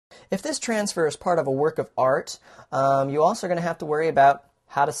If this transfer is part of a work of art, you also are going to have to worry about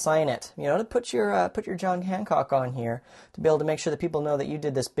how to sign it. You know, to put your John Hancock on here to be able to make sure that people know that you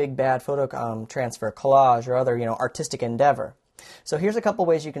did this big bad photo transfer, collage, or other artistic endeavor. So here's a couple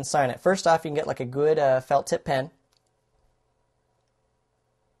ways you can sign it. First off, you can get like a good felt tip pen.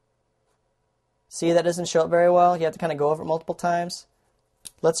 See, that doesn't show up very well. You have to kind of go over it multiple times.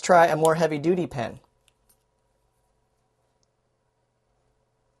 Let's try a more heavy-duty pen.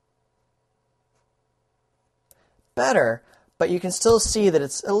 Better, but you can still see that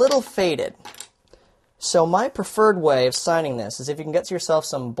it's a little faded. So my preferred way of signing this is if you can get yourself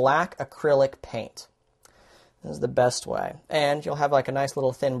some black acrylic paint. This is the best way. And you'll have like a nice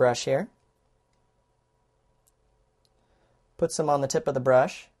little thin brush here. Put some on the tip of the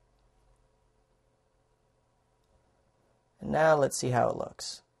brush. And now let's see how it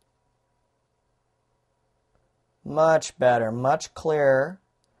looks. Much better, much clearer,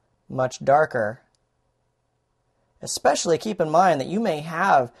 much darker. Especially keep in mind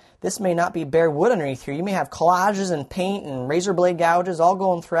that this may not be bare wood underneath here. You may have collages and paint and razor blade gouges all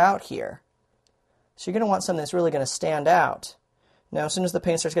going throughout here. So you're going to want something that's really going to stand out. Now as soon as the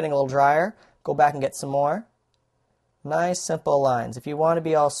paint starts getting a little drier, go back and get some more. Nice simple lines. If you want to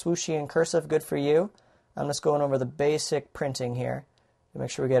be all swooshy and cursive, good for you. I'm just going over the basic printing here to make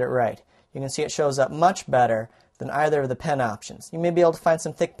sure we get it right. You can see it shows up much better than either of the pen options. You may be able to find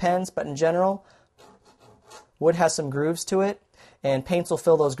some thick pens, but in general, wood has some grooves to it, and paints will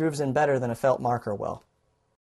fill those grooves in better than a felt marker will.